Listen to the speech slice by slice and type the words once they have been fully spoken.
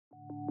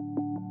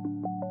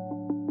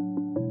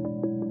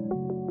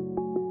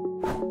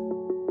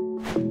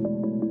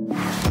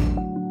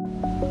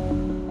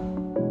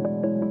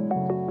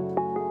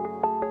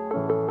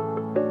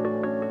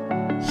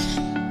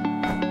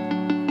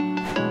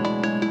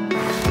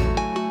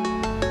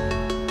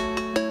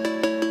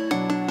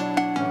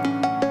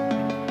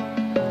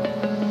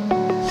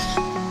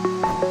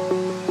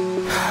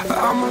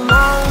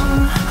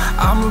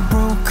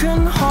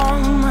broken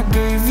home. I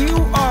gave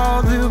you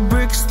all the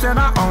bricks that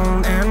I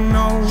own and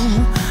know.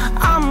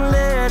 I'm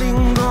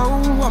letting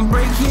go, I'm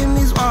breaking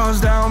these walls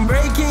down,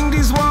 breaking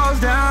these walls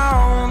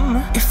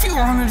down. If you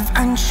want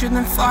adventure,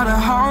 then fly to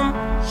home.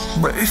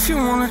 But if you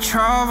wanna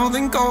travel,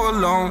 then go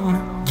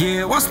alone.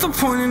 Yeah, what's the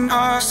point in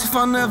us if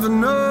I never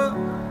know?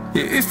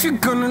 Yeah, if you're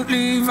gonna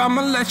leave,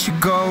 I'ma let you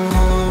go.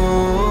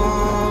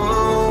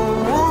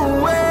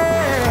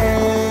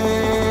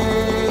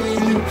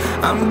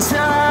 I'm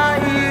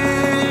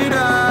tired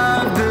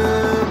of the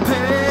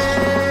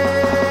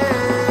pain.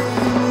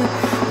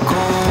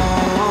 Go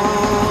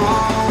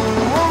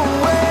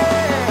away.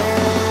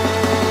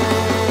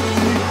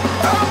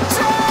 I'm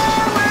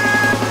done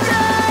with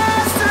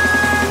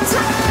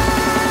yesterday.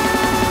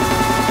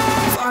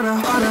 Fada,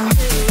 fada.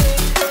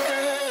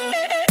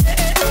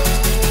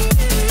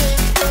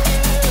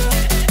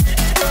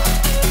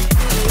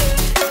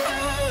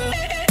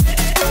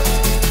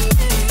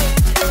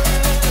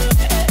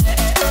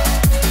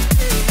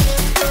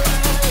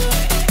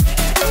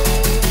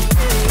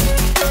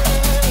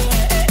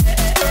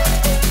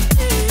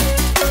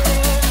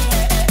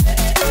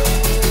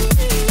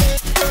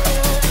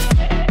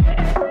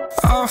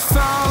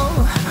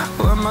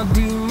 My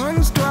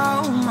demons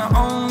dwell, my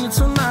own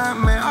little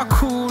nightmare, I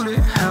call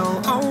it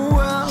hell. Oh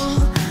well,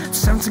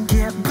 it's time to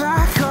get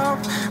back up,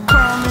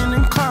 climbing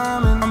and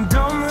climbing. I'm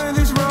done with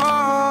this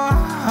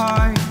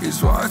ride,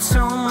 is what I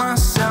tell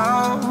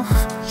myself,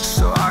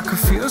 so I could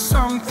feel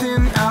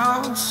something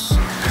else.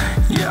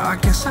 Yeah, I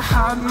guess I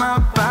had my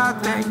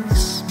bad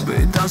days, but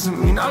it doesn't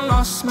mean I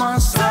lost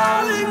myself.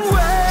 Darling,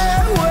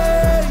 where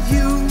were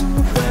you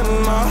when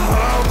my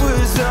heart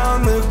was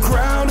on the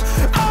ground?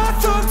 I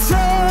thought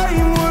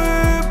time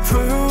would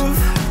prove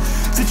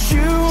that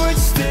you would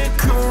stick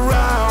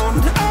around.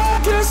 I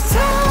guess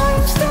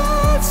time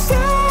stands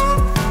still,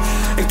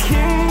 a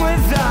king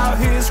without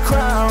his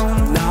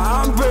crown. Now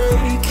I'm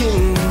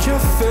breaking,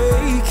 you're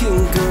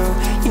faking, girl.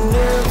 You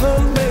never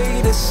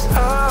made a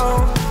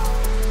sound.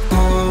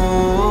 Oh,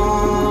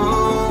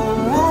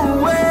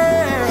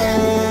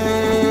 wait,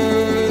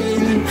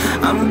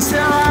 I'm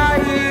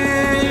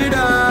tired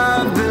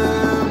of the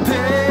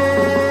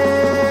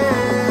pain.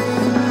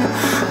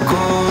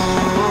 Go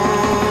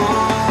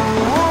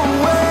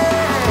away.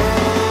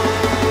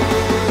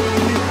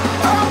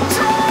 I'm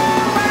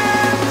done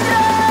with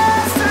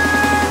yesterday.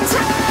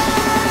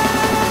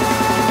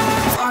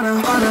 Fada,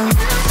 fada.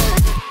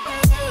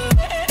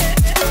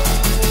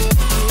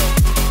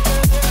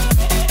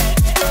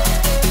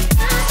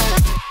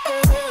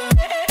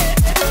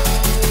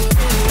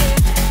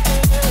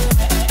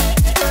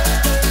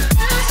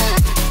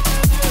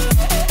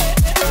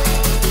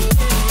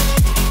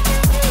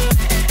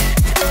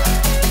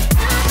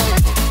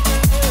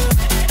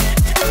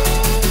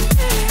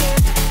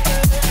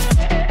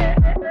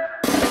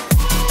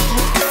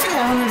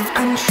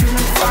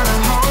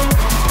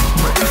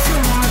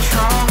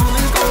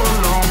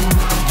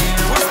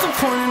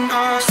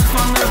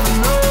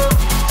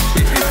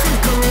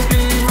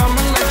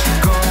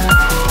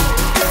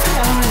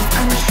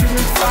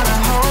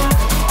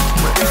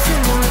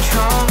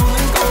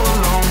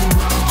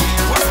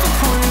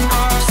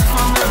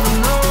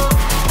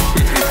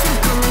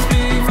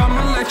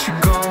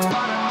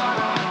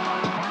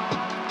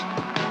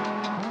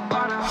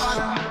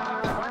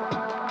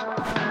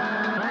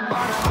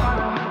 Bye.